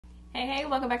Hey,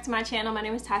 welcome back to my channel. My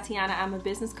name is Tatiana. I'm a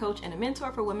business coach and a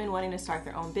mentor for women wanting to start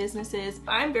their own businesses.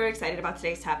 I'm very excited about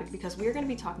today's topic because we're going to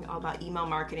be talking all about email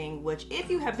marketing, which if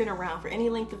you have been around for any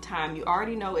length of time, you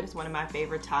already know it is one of my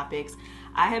favorite topics.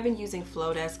 I have been using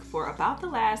FLODESK for about the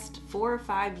last 4 or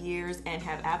 5 years and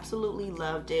have absolutely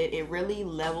loved it. It really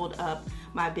leveled up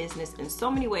my business in so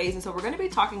many ways, and so we're going to be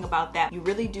talking about that. You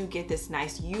really do get this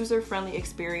nice user-friendly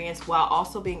experience while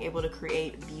also being able to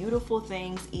create beautiful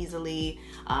things easily.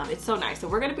 It's so nice. So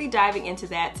we're going to be diving into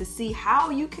that to see how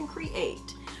you can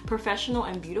create professional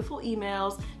and beautiful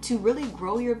emails to really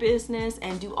grow your business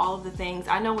and do all of the things.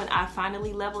 I know when I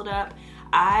finally leveled up,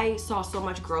 I saw so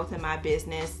much growth in my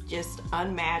business, just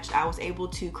unmatched. I was able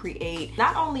to create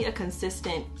not only a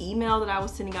consistent email that I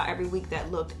was sending out every week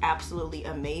that looked absolutely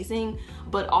amazing,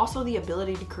 but also the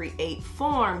ability to create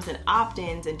forms and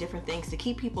opt-ins and different things to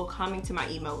keep people coming to my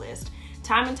email list.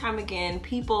 Time and time again,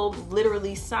 people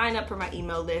literally sign up for my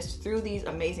email list through these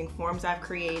amazing forms I've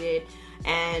created,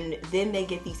 and then they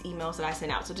get these emails that I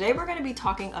send out. So today we're going to be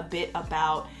talking a bit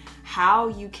about how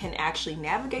you can actually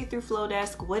navigate through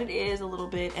FLODESK, what it is a little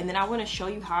bit, and then I want to show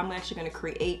you how I'm actually going to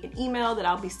create an email that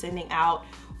I'll be sending out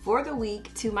for the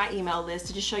week to my email list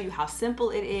to just show you how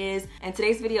simple it is. And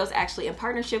today's video is actually in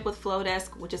partnership with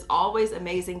FLODESK, which is always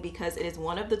amazing because it is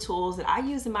one of the tools that I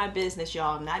use in my business,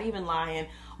 y'all. I'm not even lying.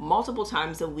 Multiple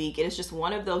times a week. It is just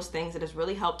one of those things that has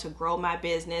really helped to grow my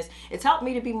business. It's helped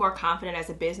me to be more confident as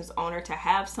a business owner, to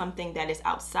have something that is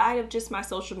outside of just my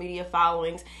social media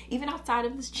followings, even outside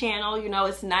of this channel. You know,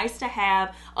 it's nice to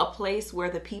have a place where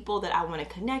the people that I want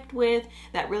to connect with,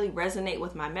 that really resonate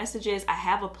with my messages, I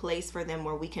have a place for them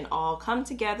where we can all come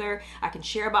together. I can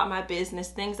share about my business,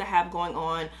 things I have going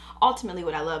on, ultimately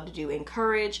what I love to do,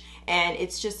 encourage, and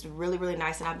it's just really, really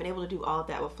nice. And I've been able to do all of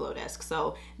that with FLODESK.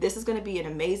 So this is going to be an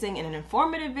amazing and an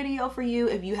informative video for you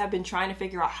if you have been trying to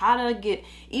figure out how to get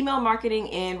email marketing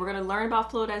in. We're going to learn about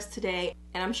FLODESK today,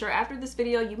 and I'm sure after this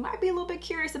video you might be a little bit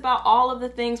curious about all of the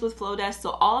things with FLODESK. So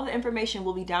all of the information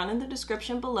will be down in the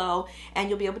description below, and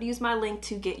you'll be able to use my link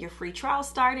to get your free trial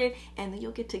started, and then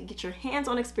you'll get to get your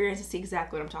hands-on experience to see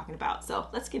exactly what I'm talking about. So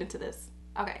let's get into this.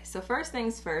 Okay, so first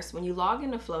things first, when you log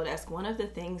into FLODESK, one of the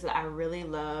things that I really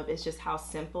love is just how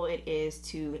simple it is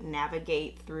to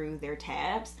navigate through their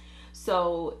tabs.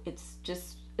 So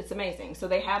it's amazing. So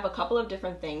they have a couple of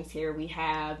different things here. We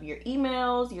have your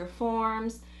emails, your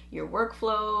forms, your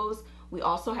workflows. We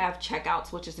also have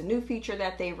checkouts, which is a new feature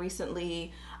that they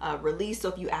recently released. So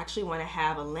if you actually want to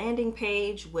have a landing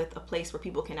page with a place where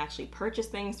people can actually purchase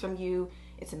things from you,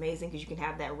 it's amazing because you can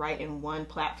have that right in one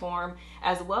platform,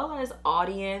 as well as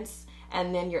audience,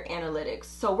 and then your analytics.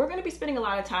 So we're going to be spending a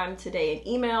lot of time today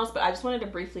in emails, but I just wanted to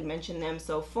briefly mention them.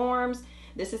 So forms,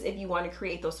 this is if you want to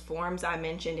create those forms I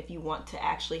mentioned, if you want to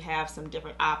actually have some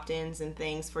different opt-ins and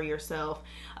things for yourself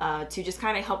to just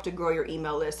kind of help to grow your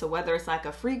email list. So whether it's like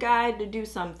a free guide to do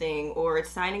something, or it's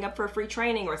signing up for a free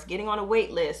training, or it's getting on a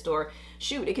wait list, or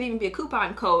shoot, it could even be a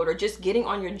coupon code, or just getting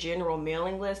on your general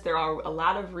mailing list. There are a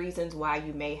lot of reasons why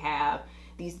you may have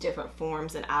these different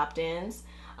forms and opt-ins.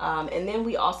 And then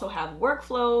we also have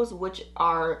workflows, which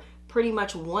are pretty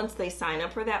much once they sign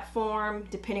up for that form,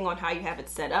 depending on how you have it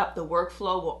set up, the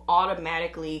workflow will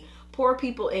automatically pour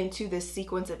people into this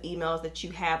sequence of emails that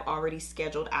you have already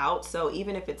scheduled out. So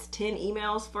even if it's 10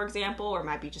 emails, for example, or it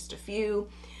might be just a few,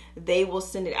 they will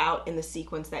send it out in the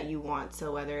sequence that you want.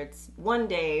 So whether it's one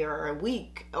day or a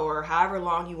week or however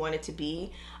long you want it to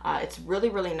be, it's really,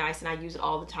 really nice. And I use it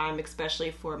all the time,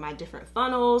 especially for my different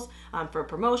funnels, for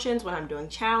promotions, when I'm doing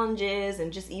challenges,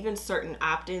 and just even certain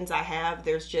opt-ins I have.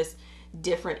 There's just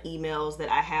different emails that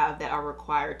I have that are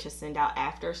required to send out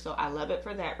after. So I love it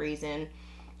for that reason.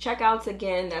 Checkouts,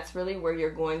 again, that's really where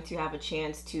you're going to have a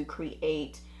chance to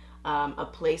create a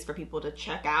place for people to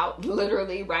check out,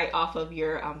 literally right off of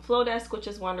your FLODESK, which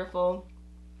is wonderful.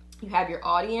 You have your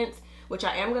audience, which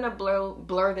I am going to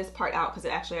blur this part out because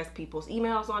it actually has people's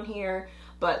emails on here,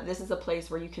 but this is a place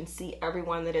where you can see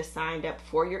everyone that is signed up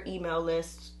for your email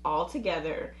list all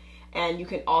together. And you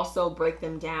can also break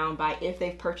them down by if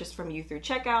they've purchased from you through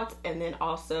checkouts, and then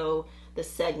also the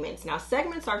segments. Now,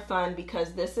 segments are fun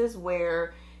because this is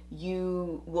where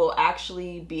you will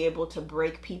actually be able to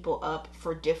break people up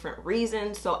for different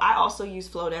reasons. So I also use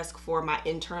FLODESK for my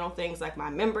internal things like my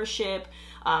membership,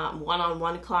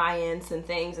 one-on-one clients and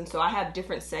things. And so I have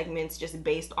different segments just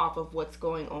based off of what's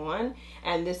going on.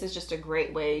 And this is just a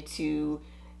great way to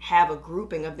have a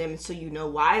grouping of them so you know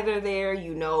why they're there,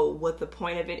 you know what the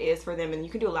point of it is for them, and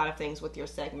you can do a lot of things with your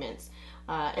segments.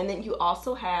 And then you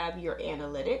also have your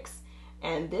analytics.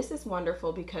 And this is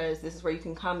wonderful because this is where you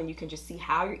can come and you can just see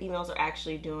how your emails are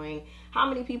actually doing, how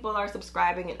many people are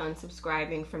subscribing and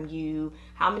unsubscribing from you,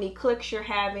 how many clicks you're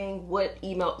having, what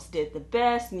emails did the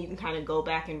best, and you can kind of go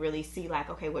back and really see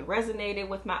like, okay, what resonated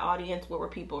with my audience, what were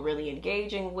people really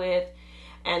engaging with.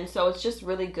 And so it's just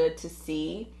really good to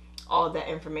see all of that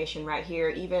information right here.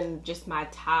 Even just my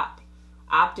top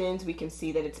opt-ins, we can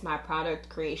see that it's my product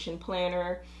creation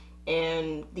planner.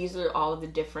 And these are all of the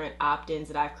different opt-ins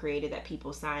that I've created that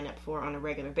people sign up for on a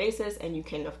regular basis. And you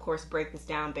can, of course, break this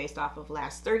down based off of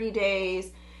last 30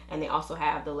 days. And they also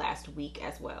have the last week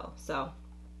as well. So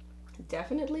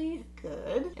definitely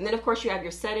good. And then, of course, you have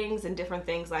your settings and different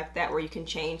things like that where you can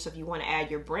change. So if you want to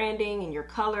add your branding and your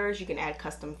colors, you can add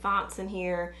custom fonts in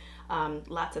here.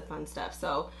 Lots of fun stuff.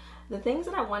 So the things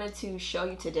that I wanted to show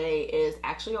you today is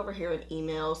actually over here in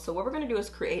emails. So what we're going to do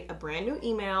is create a brand new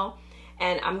email.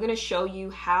 And I'm going to show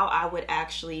you how I would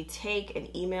actually take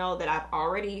an email that I've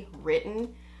already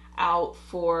written out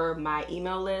for my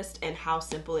email list and how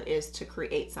simple it is to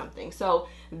create something. So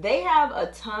they have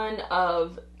a ton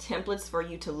of templates for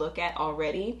you to look at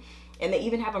already. And they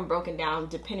even have them broken down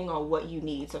depending on what you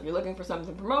need. So if you're looking for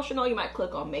something promotional, you might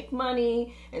click on make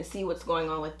money and see what's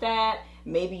going on with that.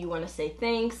 Maybe you want to say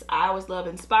thanks. I always love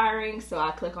inspiring, so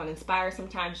I click on inspire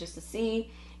sometimes just to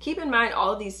see. Keep in mind,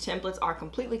 all of these templates are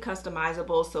completely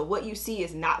customizable. So what you see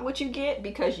is not what you get,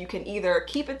 because you can either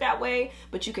keep it that way,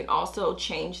 but you can also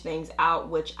change things out,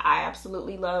 which I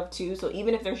absolutely love too. So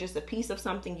even if there's just a piece of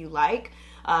something you like,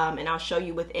 and I'll show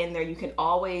you within there, you can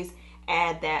always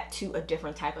add that to a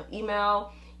different type of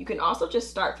email. You can also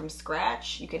just start from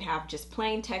scratch. You can have just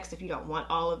plain text if you don't want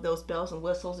all of those bells and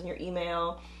whistles in your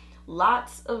email.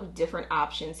 Lots of different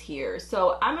options here.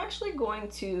 So I'm actually going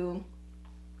to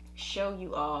show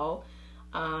you all.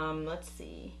 Let's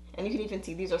see. And you can even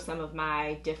see these are some of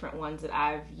my different ones that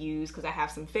I've used, because I have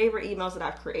some favorite emails that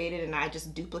I've created and I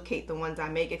just duplicate the ones I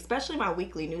make, especially my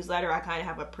weekly newsletter. I kind of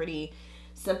have a pretty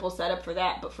simple setup for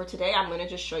that, but for today I'm going to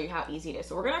just show you how easy it is.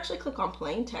 So we're going to actually click on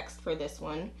plain text for this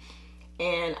one,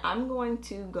 and I'm going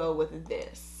to go with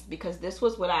this because this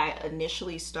was what I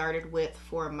initially started with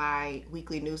for my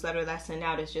weekly newsletter that I send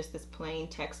out. Is just this plain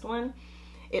text one.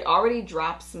 It already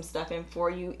drops some stuff in for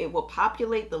you. It will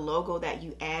populate the logo that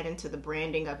you add into the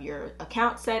branding of your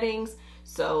account settings,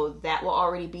 so that will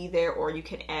already be there, or you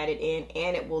can add it in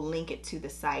and it will link it to the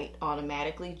site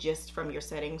automatically just from your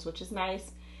settings, which is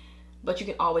nice. But you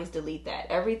can always delete that.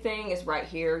 Everything is right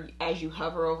here. As you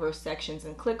hover over sections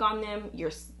and click on them,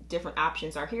 your different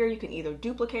options are here. You can either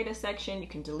duplicate a section, you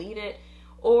can delete it,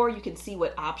 or you can see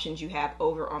what options you have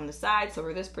over on the side. So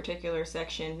for this particular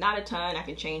section, not a ton. I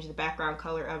can change the background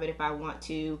color of it if I want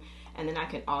to, and then I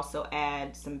can also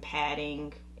add some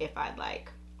padding if I'd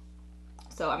like.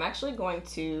 So I'm actually going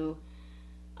to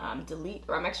delete,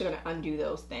 or I'm actually going to undo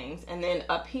those things. And then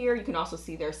up here you can also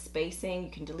see there's spacing.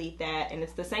 You can delete that, and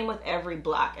it's the same with every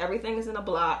block. Everything is in a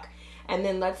block. And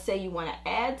then let's say you want to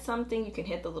add something, you can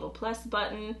hit the little plus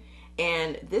button.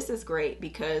 And this is great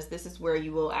because this is where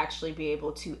you will actually be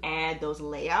able to add those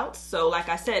layouts. So like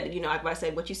I said, you know, like I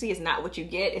said, what you see is not what you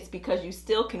get. It's because you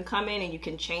still can come in and you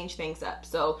can change things up.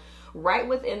 So right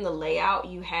within the layout,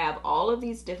 you have all of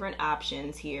these different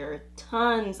options here,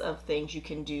 tons of things you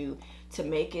can do to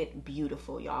make it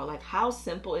beautiful, y'all. Like, how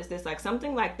simple is this? Like,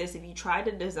 something like this, if you try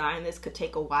to design this, could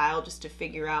take a while just to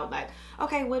figure out, like,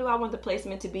 okay, what do I want the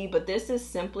placement to be? But this is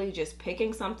simply just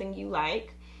picking something you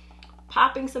like,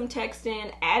 popping some text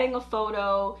in, adding a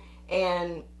photo,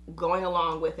 and going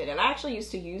along with it. And I actually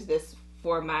used to use this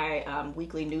for my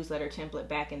weekly newsletter template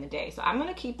back in the day. So I'm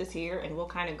gonna keep this here and we'll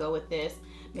kind of go with this.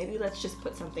 Maybe let's just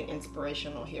put something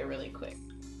inspirational here really quick.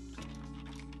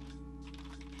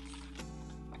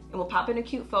 And we'll pop in a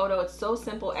cute photo. It's so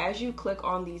simple. As you click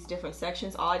on these different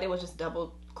sections, all I did was just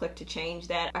double click to change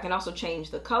that. I can also change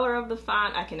the color of the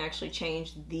font. I can actually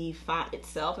change the font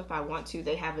itself if I want to.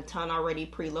 They have a ton already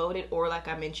preloaded, or like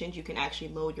I mentioned, you can actually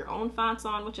load your own fonts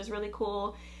on, which is really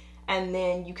cool. And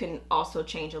then you can also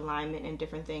change alignment and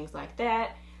different things like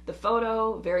that. The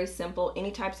photo, very simple.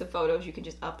 Any types of photos, you can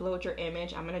just upload your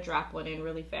image. I'm gonna drop one in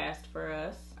really fast for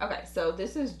us. Okay, so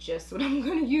this is just what I'm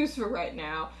gonna use for right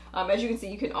now. As you can see,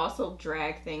 you can also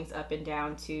drag things up and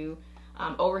down too.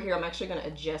 Over here, I'm actually gonna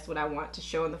adjust what I want to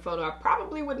show in the photo. I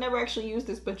probably would never actually use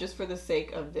this, but just for the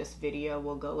sake of this video,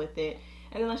 we'll go with it.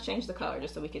 And then let's change the color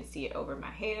just so we can see it over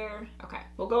my hair. Okay,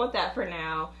 we'll go with that for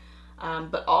now.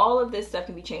 But all of this stuff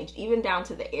can be changed, even down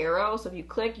to the arrow. So if you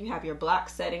click, you have your block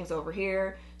settings over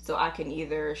here. So I can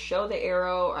either show the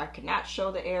arrow or I cannot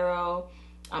show the arrow.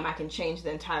 I can change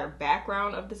the entire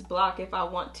background of this block if I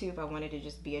want to. If I wanted to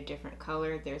just be a different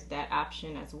color, there's that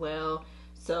option as well.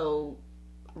 So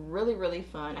really, really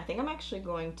fun. I think I'm actually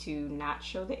going to not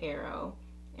show the arrow,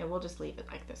 and we'll just leave it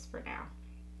like this for now.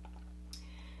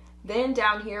 Then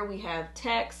down here we have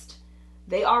text.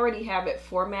 They already have it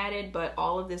formatted, but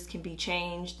all of this can be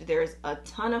changed. There's a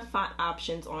ton of font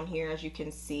options on here, as you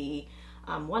can see.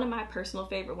 One of my personal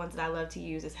favorite ones that I love to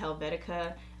use is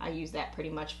Helvetica. I use that pretty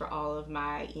much for all of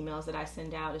my emails that I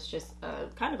send out. It's just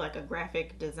kind of like a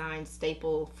graphic design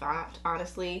staple font,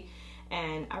 honestly,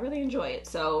 and I really enjoy it.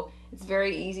 So it's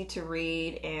very easy to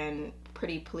read and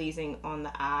pretty pleasing on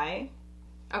the eye.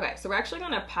 Okay, so we're actually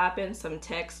gonna pop in some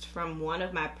text from one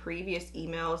of my previous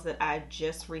emails that I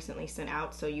just recently sent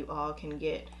out so you all can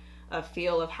get a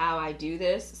feel of how I do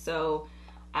this. So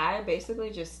I basically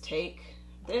just take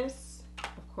this,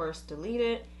 of course delete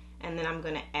it, and then I'm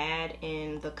gonna add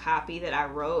in the copy that I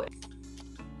wrote.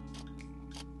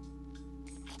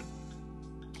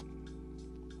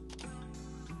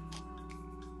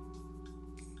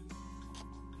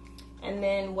 And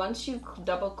then once you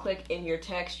double click in your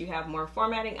text, you have more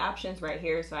formatting options right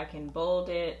here. So I can bold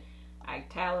it,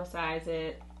 italicize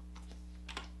it,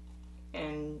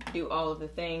 and do all of the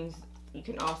things. You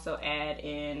can also add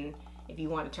in, if you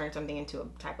want to turn something into a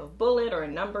type of bullet or a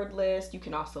numbered list, you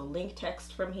can also link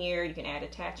text from here. You can add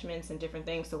attachments and different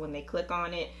things so when they click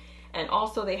on it. And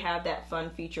also they have that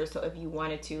fun feature. So if you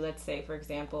wanted to, let's say, for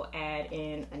example, add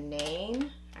in a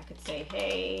name, I could say,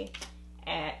 hey,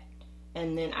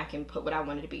 and then I can put what I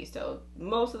want it to be. So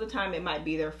most of the time it might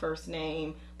be their first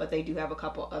name, but they do have a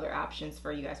couple other options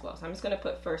for you as well. So I'm just gonna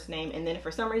put first name, and then if for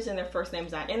some reason their first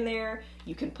name's not in there,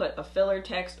 you can put a filler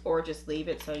text or just leave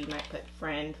it. So you might put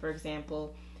friend, for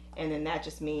example, and then that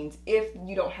just means if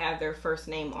you don't have their first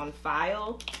name on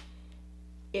file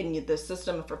in the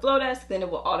system for FLODESK, then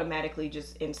it will automatically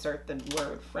just insert the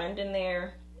word friend in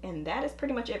there. And that is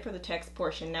pretty much it for the text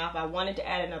portion. Now, if I wanted to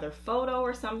add another photo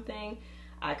or something,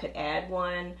 I could add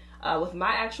one. With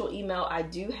my actual email, I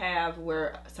do have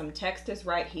where some text is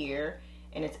right here,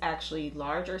 and it's actually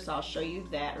larger, so I'll show you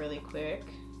that really quick.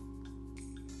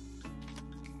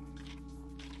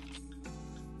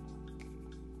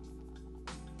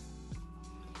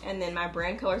 And then my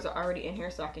brand colors are already in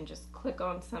here, so I can just click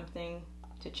on something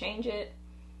to change it.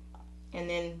 And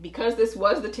then because this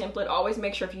was the template, always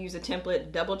make sure if you use a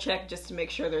template, double check just to make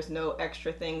sure there's no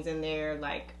extra things in there,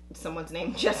 like someone's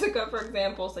name Jessica, for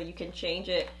example, so you can change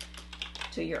it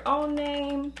to your own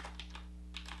name.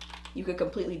 You could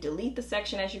completely delete the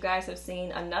section, as you guys have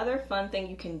seen. Another fun thing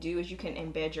you can do is you can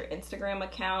embed your Instagram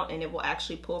account, and it will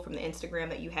actually pull from the Instagram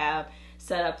that you have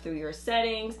set up through your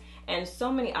settings. And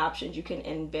so many options. You can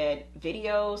embed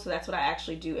videos, so that's what I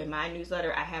actually do in my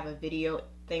newsletter. I have a video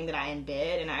thing that I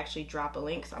embed, and I actually drop a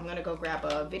link. So I'm gonna go grab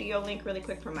a video link really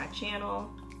quick from my channel.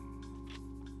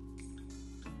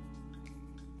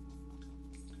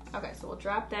 Okay, so we'll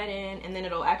drop that in, and then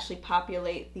it'll actually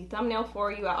populate the thumbnail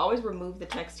for you. I always remove the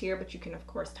text here, but you can of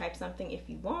course type something if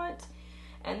you want.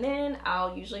 And then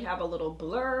I'll usually have a little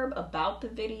blurb about the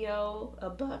video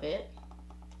above it.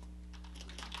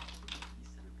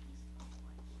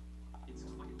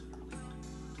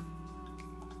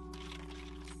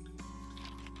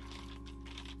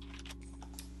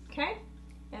 Okay,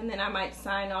 and then I might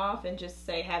sign off and just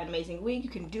say have an amazing week. You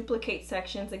can duplicate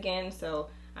sections again, so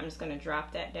I'm just going to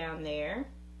drop that down there.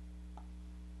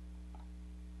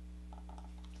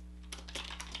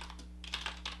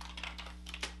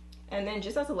 And then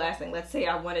just as a last thing, let's say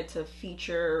I wanted to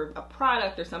feature a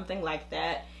product or something like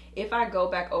that. If I go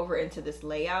back over into this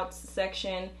layouts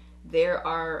section, there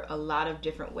are a lot of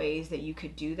different ways that you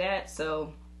could do that.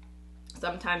 So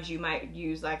sometimes you might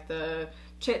use like the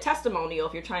testimonial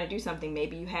if you're trying to do something.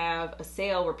 Maybe you have a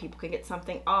sale where people can get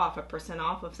something off, a %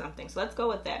 off of something. So let's go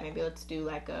with that. Maybe let's do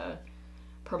like a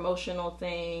promotional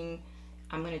thing.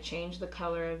 I'm going to change the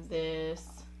color of this.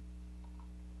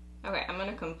 Okay, I'm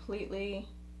going to completely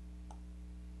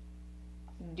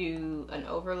do an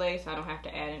overlay so I don't have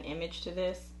to add an image to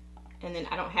this. And then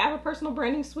I don't have a personal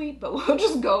branding suite, but we'll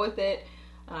just go with it.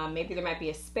 Maybe there might be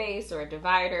a space or a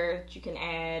divider that you can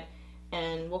add,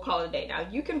 and we'll call it a day. Now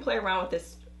you can play around with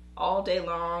this all day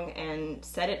long and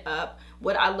set it up.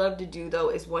 What I love to do though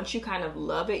is once you kind of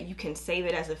love it, you can save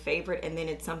it as a favorite, and then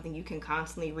it's something you can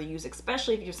constantly reuse,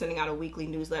 especially if you're sending out a weekly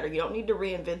newsletter. You don't need to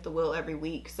reinvent the wheel every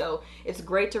week. So it's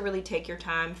great to really take your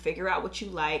time, figure out what you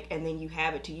like, and then you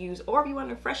have it to use. Or if you want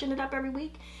to freshen it up every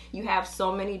week, you have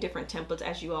so many different templates,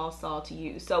 as you all saw, to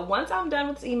use. So once I'm done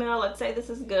with this email, let's say this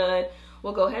is good,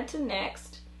 we'll go ahead to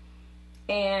next.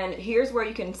 And here's where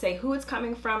you can say who it's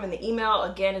coming from in the email.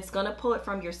 Again, it's going to pull it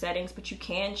from your settings, but you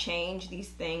can change these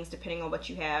things depending on what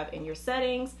you have in your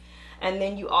settings. And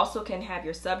then you also can have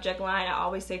your subject line. I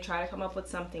always say try to come up with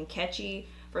something catchy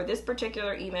For this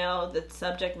particular email, the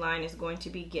subject line is going to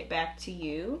be "Get back to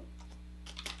you."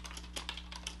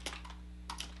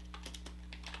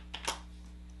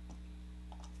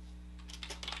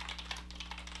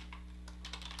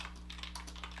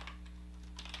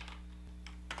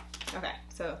 Okay,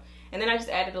 so, and then I just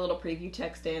added a little preview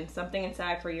text in, something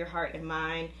inside for your heart and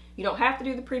mind. You don't have to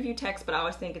do the preview text, but I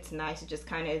always think it's nice. It just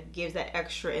kind of gives that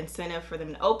extra incentive for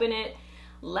them to open it.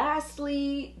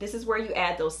 Lastly, this is where you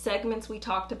add those segments we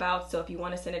talked about. So if you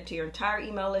want to send it to your entire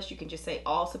email list, you can just say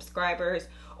all subscribers.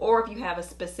 Or if you have a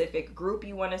specific group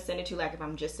you want to send it to, like if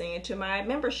I'm just sending it to my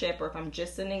membership, or if I'm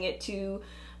just sending it to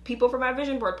people for my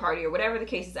vision board party, or whatever the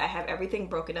case is, I have everything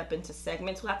broken up into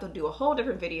segments. We'll have to do a whole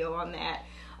different video on that.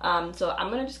 So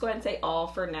I'm going to just go ahead and say all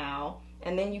for now.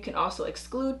 And then you can also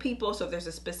exclude people. So if there's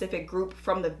a specific group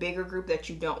from the bigger group that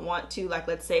you don't want to, like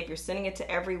let's say if you're sending it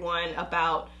to everyone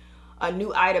about a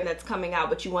new item that's coming out,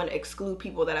 but you want to exclude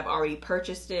people that have already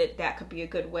purchased it, that could be a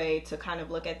good way to kind of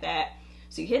look at that.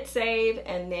 So you hit save,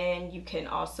 and then you can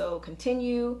also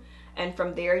continue. And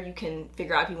from there, you can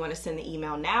figure out if you want to send the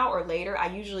email now or later. I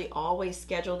usually always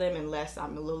schedule them unless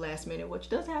I'm a little last minute, which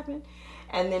does happen.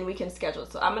 And then we can schedule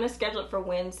it. So I'm going to schedule it for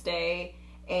Wednesday,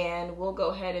 and we'll go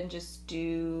ahead and just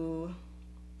do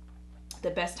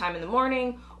the best time in the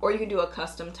morning, or you can do a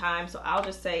custom time. So I'll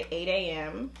just say 8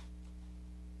 a.m.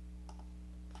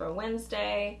 for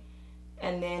Wednesday,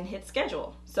 and then hit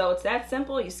schedule. So it's that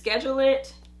simple. You schedule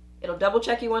it. It'll double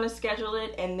check you want to schedule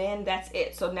it, and then that's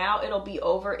it. So now it'll be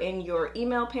over in your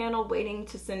email panel waiting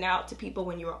to send out to people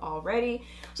when you're all ready.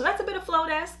 So that's a bit of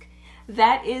FLODESK.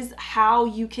 That is how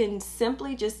you can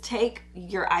simply just take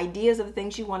your ideas of the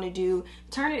things you want to do,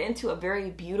 turn it into a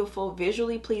very beautiful,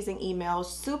 visually pleasing email.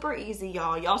 Super easy,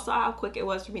 y'all. Y'all saw how quick it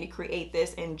was for me to create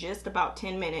this in just about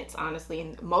 10 minutes, honestly.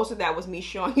 And most of that was me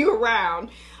showing you around,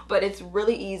 but it's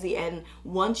really easy. And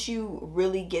once you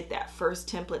really get that first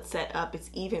template set up,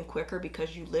 it's even quicker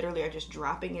because you literally are just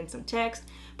dropping in some text,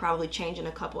 probably changing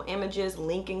a couple images,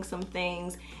 linking some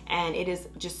things, and it is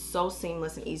just so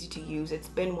seamless and easy to use. It's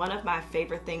been one of my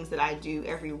favorite things that I do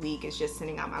every week, is just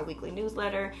sending out my weekly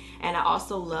newsletter. And I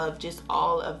also love just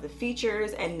all of the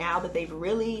features, and now that they've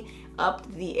really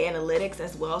upped the analytics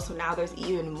as well, so now there's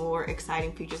even more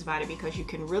exciting features about it because you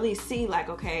can really see like,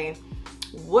 okay,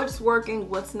 what's working,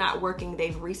 what's not working.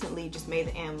 They've recently just made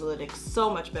the analytics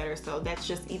so much better, so that's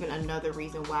just even another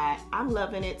reason why I'm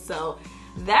loving it. So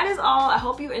that is all. I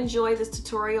hope you enjoy this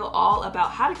tutorial all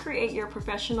about how to create your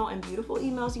professional and beautiful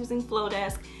emails using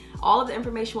FLODESK. All of the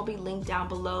information will be linked down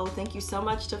below. Thank you so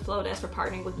much to FLODESK for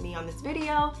partnering with me on this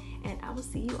video, and I will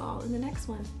see you all in the next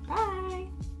one.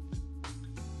 Bye!